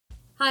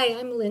Hi,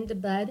 I'm Linda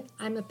Budd.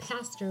 I'm a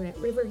pastor at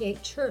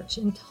Rivergate Church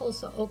in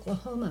Tulsa,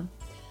 Oklahoma.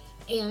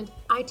 And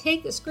I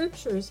take the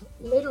scriptures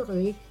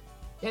literally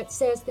that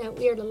says that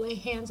we are to lay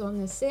hands on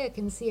the sick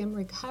and see them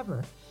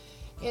recover.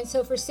 And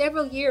so for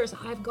several years,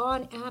 I've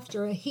gone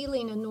after a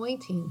healing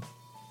anointing.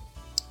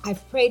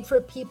 I've prayed for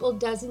people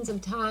dozens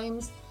of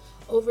times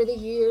over the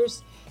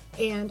years,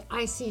 and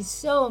I see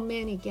so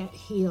many get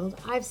healed.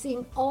 I've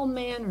seen all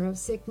manner of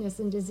sickness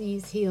and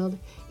disease healed.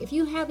 If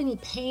you have any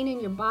pain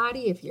in your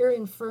body, if you're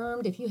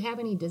infirmed, if you have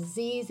any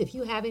disease, if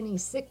you have any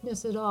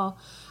sickness at all,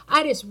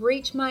 I just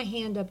reach my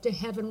hand up to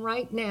heaven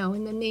right now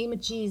in the name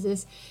of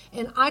Jesus,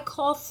 and I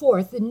call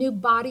forth the new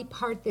body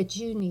part that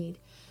you need.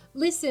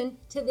 Listen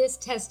to this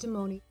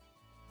testimony.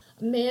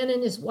 A man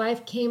and his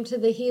wife came to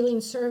the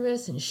healing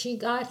service and she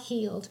got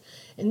healed.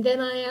 And then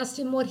I asked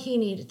him what he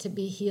needed to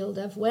be healed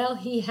of. Well,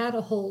 he had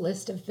a whole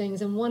list of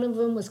things, and one of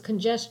them was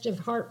congestive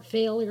heart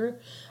failure.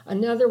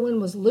 Another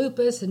one was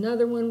lupus.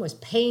 Another one was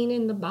pain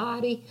in the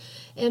body.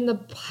 And the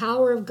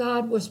power of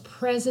God was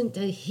present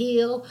to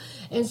heal.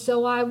 And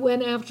so I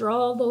went after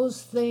all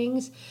those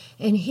things,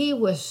 and he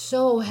was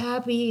so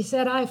happy. He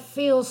said, "I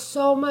feel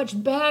so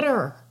much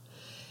better."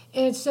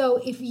 And so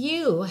if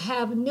you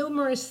have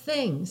numerous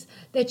things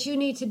that you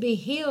need to be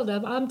healed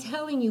of, I'm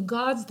telling you,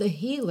 God's the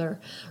healer.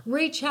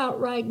 Reach out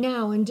right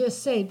now and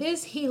just say,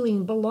 this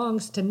healing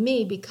belongs to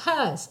me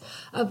because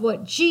of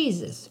what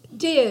Jesus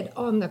did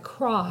on the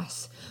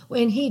cross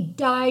when he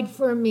died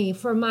for me,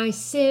 for my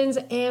sins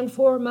and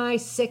for my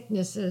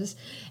sicknesses.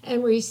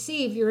 And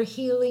receive your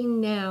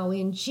healing now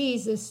in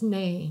Jesus'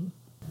 name.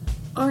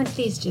 Aren't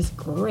these just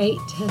great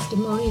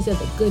testimonies of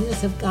the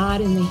goodness of God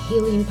and the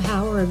healing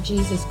power of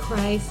Jesus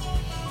Christ?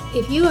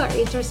 If you are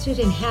interested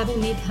in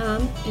having me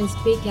come and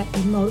speak at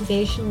a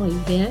motivational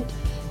event,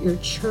 your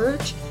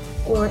church,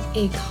 or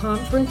a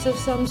conference of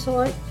some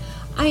sort,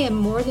 I am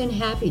more than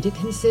happy to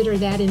consider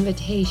that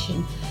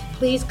invitation.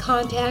 Please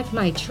contact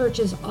my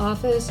church's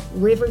office,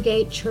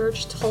 Rivergate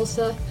Church,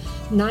 Tulsa,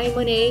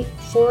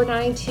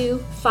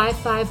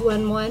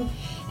 918-492-5511,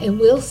 and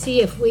we'll see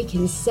if we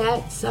can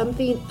set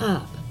something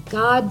up.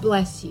 God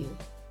bless you.